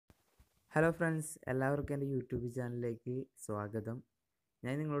Hello friends, എല്ലാവർക്കും എൻ്റെ YouTube ചാനലിലേക്ക് സ്വാഗതം.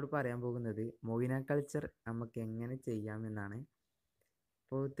 ഞാൻ നിങ്ങളോട് പറയാൻ പോകുന്നത് മൊയിന കൾച്ചർ നമുക്ക് എങ്ങനെ ചെയ്യാമെന്നാണ്.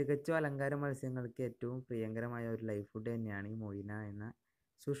 ഇപ്പോൾ തികച്ചും അലങ്കാര മത്സ്യങ്ങൾക്ക് ഏറ്റവും പ്രിയങ്കരമായ ഒരു ലൈഫ് ഫുഡ് തന്നെയാണ് ഈ മൊയിന എന്ന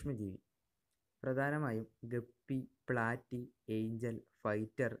സൂക്ഷ്മജീവി. പ്രധാനമായും guppy, platy, Angel,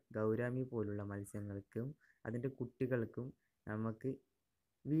 fighter, gourami പോലുള്ള മത്സ്യങ്ങൾക്കും അതിൻ്റെ കുട്ടികൾക്കും നമുക്ക്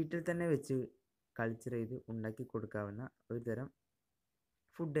വീട്ടിൽ തന്നെ വെച്ച് കൾച്ചർ ചെയ്ത് ഉണ്ടാക്കി കൊടുക്കാവുന്ന ഒരു തരം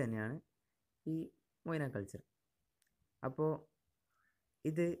ഫുഡ് തന്നെയാണ് ഈ മൊയിന കൾച്ചർ. അപ്പോൾ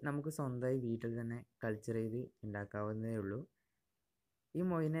ഇത് നമുക്ക് സ്വന്തമായി വീട്ടിൽ തന്നെ കൾച്ചർ ചെയ്ത് ഉണ്ടാക്കാവുന്നതേ ഉള്ളൂ. ഈ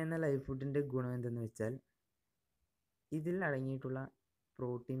മൊയിന എന്ന ലൈഫ് ഫുഡിൻ്റെ ഗുണം എന്തെന്ന് വെച്ചാൽ ഇതിൽ അടങ്ങിയിട്ടുള്ള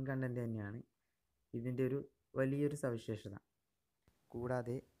പ്രോട്ടീൻ കണ്ടൻറ്റ് തന്നെയാണ് ഇതിൻ്റെ ഒരു വലിയൊരു സവിശേഷത.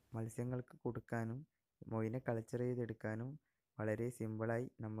 കൂടാതെ മത്സ്യങ്ങൾക്ക് കൊടുക്കാനും മൊയിന കൾച്ചർ ചെയ്തെടുക്കാനും വളരെ സിമ്പിളായി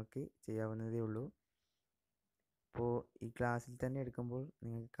നമുക്ക് ചെയ്യാവുന്നതേ ഉള്ളൂ. അപ്പോൾ ഈ ഗ്ലാസ്സിൽ തന്നെ എടുക്കുമ്പോൾ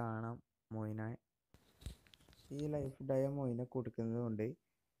നിങ്ങൾക്ക് കാണാം മൊയിന. ഈ ലൈഫ് ഫുഡായ മൊയിന കൊടുക്കുന്നത് കൊണ്ട്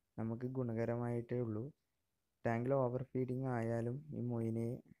നമുക്ക് ഗുണകരമായിട്ടേ ഉള്ളൂ. ടാങ്കിൽ ഓവർ ഫീഡിങ് ആയാലും ഈ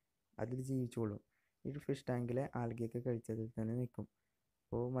മൊയിനയെ അതിൽ ജീവിച്ചോളും. ഈ ഫിഷ് ടാങ്കിലെ ആൽഗയൊക്കെ കഴിച്ചതിൽ തന്നെ നിൽക്കും.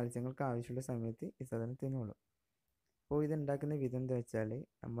 അപ്പോൾ മത്സ്യങ്ങൾക്ക് ആവശ്യമുള്ള സമയത്ത് ഈ സാധനം തിന്നോളും. അപ്പോൾ ഇതുണ്ടാക്കുന്ന വിധം എന്താ വെച്ചാൽ,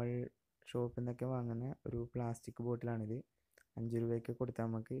 നമ്മൾ ഷോപ്പിൽ നിന്നൊക്കെ വാങ്ങുന്ന ഒരു പ്ലാസ്റ്റിക് ബോട്ടിലാണിത്. 5 രൂപയ്ക്ക് കൊടുത്താൽ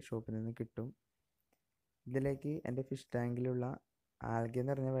നമുക്ക് ഷോപ്പിൽ നിന്ന് കിട്ടും. ഇതിലേക്ക് എൻ്റെ ഫിഷ് ടാങ്കിലുള്ള ആൽഗ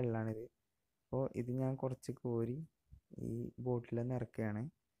എന്ന് പറഞ്ഞ വെള്ളമാണിത്. അപ്പോൾ ഇത് ഞാൻ കുറച്ച് കോരി ഈ ബോട്ടിൽ നിറയ്ക്കുകയാണ്.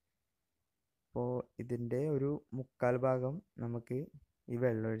 അപ്പോൾ ഇതിൻ്റെ ഒരു 1/4 ഭാഗം നമുക്ക് ഈ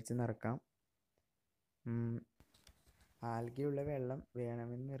വെള്ളം ഒഴിച്ച് നിറക്കാം. ആൽഗയുള്ള വെള്ളം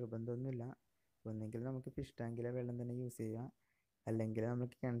വേണമെന്ന് നിർബന്ധമൊന്നുമില്ല. ഒന്നെങ്കിൽ നമുക്ക് ഫിഷ് ടാങ്കിലെ വെള്ളം തന്നെ യൂസ് ചെയ്യാം, അല്ലെങ്കിൽ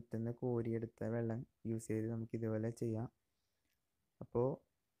നമുക്ക് കിണറ്റിൽ നിന്ന് കോരിയെടുത്ത വെള്ളം യൂസ് ചെയ്ത് നമുക്ക് ഇതുപോലെ ചെയ്യാം. അപ്പോൾ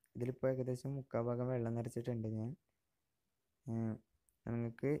ഇതിലിപ്പോൾ ഏകദേശം 1/4 ഭാഗം വെള്ളം നിറച്ചിട്ടുണ്ട് ഞാൻ.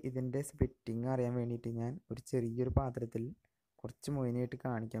 നിങ്ങൾക്ക് ഇതിൻ്റെ സ്പ്ലിറ്റിങ് അറിയാൻ വേണ്ടിയിട്ട് ഞാൻ ഒരു ചെറിയൊരു പാത്രത്തിൽ കുറച്ച് മൊയിനയായിട്ട്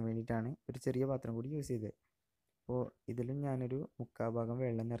കാണിക്കാൻ വേണ്ടിയിട്ടാണ് ഒരു ചെറിയ പാത്രം കൂടി യൂസ് ചെയ്തത്. അപ്പോൾ ഇതിലും ഞാനൊരു 1/4 ഭാഗം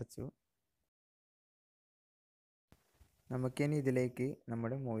വെള്ളം നിറച്ചു. നമുക്കിനി ഇതിലേക്ക്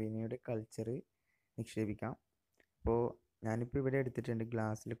നമ്മുടെ മൊയിനയുടെ കൾച്ചർ നിക്ഷേപിക്കാം. അപ്പോൾ ഞാനിപ്പോൾ ഇവിടെ എടുത്തിട്ടുണ്ട്,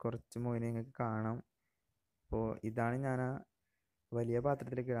 ഗ്ലാസ്സിൽ കുറച്ച് മൊയിന നിങ്ങൾക്ക് കാണാം. അപ്പോൾ ഇതാണ് ഞാൻ ആ വലിയ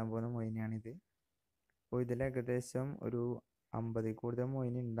പാത്രത്തിലേക്ക് ഇടാൻ പോകുന്ന മൊയിനയാണിത്. അപ്പോൾ ഇതിൽ ഏകദേശം ഒരു 50 കൂടുതൽ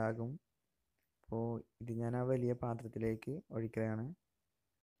മൊയിന ഉണ്ടാകും. അപ്പോൾ ഇത് ഞാൻ ആ വലിയ പാത്രത്തിലേക്ക് ഒഴിക്കുകയാണ്.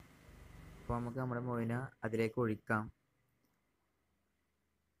 അപ്പോൾ നമുക്ക് നമ്മുടെ മൊയിന അതിലേക്ക് ഒഴിക്കാം.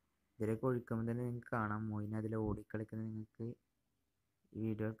 ഇതിലേക്ക് ഒഴിക്കുമ്പോൾ തന്നെ നിങ്ങൾക്ക് കാണാം മൊയിന അതിൽ ഓടിക്കളിക്കുന്നത് നിങ്ങൾക്ക് ഈ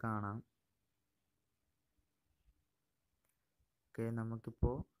വീഡിയോയിൽ കാണാം. ഓക്കെ,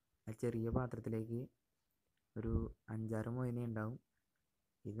 നമുക്കിപ്പോൾ ആ ചെറിയ പാത്രത്തിലേക്ക് ഒരു 5-6 മൊയിന ഉണ്ടാവും.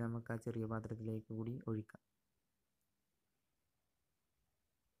 ഇത് നമുക്ക് ആ ചെറിയ പാത്രത്തിലേക്ക് കൂടി ഒഴിക്കാം.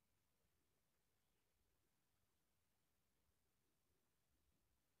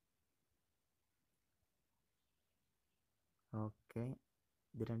 ഓക്കെ,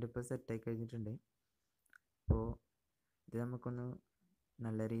 ഇത് രണ്ടിപ്പോൾ സെറ്റായി കഴിഞ്ഞിട്ടുണ്ട്. അപ്പോൾ ഇത് നമുക്കൊന്ന്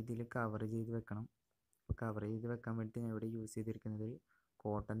നല്ല രീതിയിൽ കവർ ചെയ്ത് വെക്കണം. അപ്പോൾ കവർ ചെയ്ത് വെക്കാൻ വേണ്ടിയിട്ട് ഞാൻ ഇവിടെ യൂസ് ചെയ്തിരിക്കുന്നത്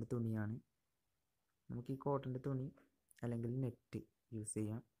കോട്ടൻ്റെ തുണിയാണ്. നമുക്ക് ഈ കോട്ടൻ്റെ തുണി അല്ലെങ്കിൽ നെറ്റ് യൂസ്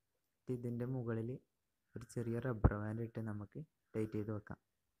ചെയ്യാം. ഇതിൻ്റെ മുകളിൽ ഒരു ചെറിയ റബ്ബർ ബാൻഡ് ഇട്ട് നമുക്ക് ടൈറ്റ് ചെയ്ത് വെക്കാം.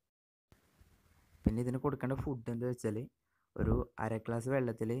 പിന്നെ ഇതിന് കൊടുക്കേണ്ട ഫുഡ് എന്താ വെച്ചാൽ, ഒരു 1/2 ഗ്ലാസ്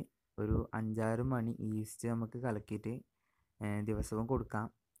വെള്ളത്തിൽ ഒരു 5-6 മണി ഈസ്റ്റ് നമുക്ക് കലക്കിയിട്ട് ദിവസവും കൊടുക്കാം.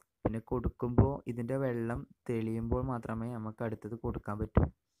 പിന്നെ കൊടുക്കുമ്പോൾ ഇതിൻ്റെ വെള്ളം തെളിയുമ്പോൾ മാത്രമേ നമുക്ക് അടുത്തത് കൊടുക്കാൻ പറ്റൂ.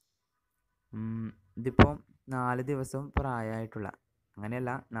 ഇതിപ്പോൾ 4 ദിവസം പ്രായമായിട്ടുള്ള,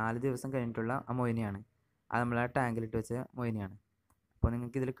 അങ്ങനെയല്ല 4 ദിവസം കഴിഞ്ഞിട്ടുള്ള ആ മൊയിനയാണ്. അത് നമ്മൾ ആ ടാങ്കിലിട്ട് വെച്ച മൊയിനയാണ്. അപ്പോൾ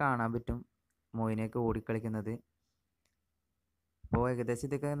നിങ്ങൾക്ക് ഇതിൽ കാണാൻ പറ്റും മൊയിനയൊക്കെ ഓടിക്കളിക്കുന്നത്. അപ്പോൾ ഏകദേശം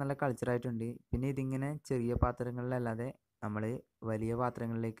ഇതൊക്കെ നല്ല കൾച്ചറായിട്ടുണ്ട്. പിന്നെ ഇതിങ്ങനെ ചെറിയ പാത്രങ്ങളിലല്ലാതെ നമ്മൾ വലിയ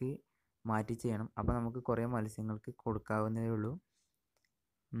പാത്രങ്ങളിലേക്ക് മാറ്റി ചെയ്യണം. അപ്പോൾ നമുക്ക് കുറേ മത്സ്യങ്ങൾക്ക് കൊടുക്കാവുന്നതേ ഉള്ളൂ.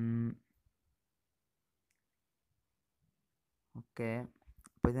 ഓക്കെ,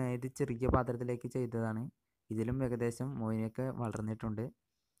 അപ്പോൾ ഇത് ചെറിയ പാത്രത്തിലേക്ക് ചെയ്തതാണ്. ഇതിലും ഏകദേശം മൊയിനയൊക്കെ വളർന്നിട്ടുണ്ട്.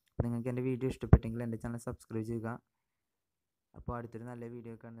 അപ്പോൾ നിങ്ങൾക്ക് എൻ്റെ വീഡിയോ ഇഷ്ടപ്പെട്ടെങ്കിൽ എൻ്റെ ചാനൽ സബ്സ്ക്രൈബ് ചെയ്യുക. അപ്പോൾ അടുത്തൊരു നല്ല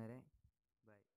വീഡിയോ കാണുന്നവരെ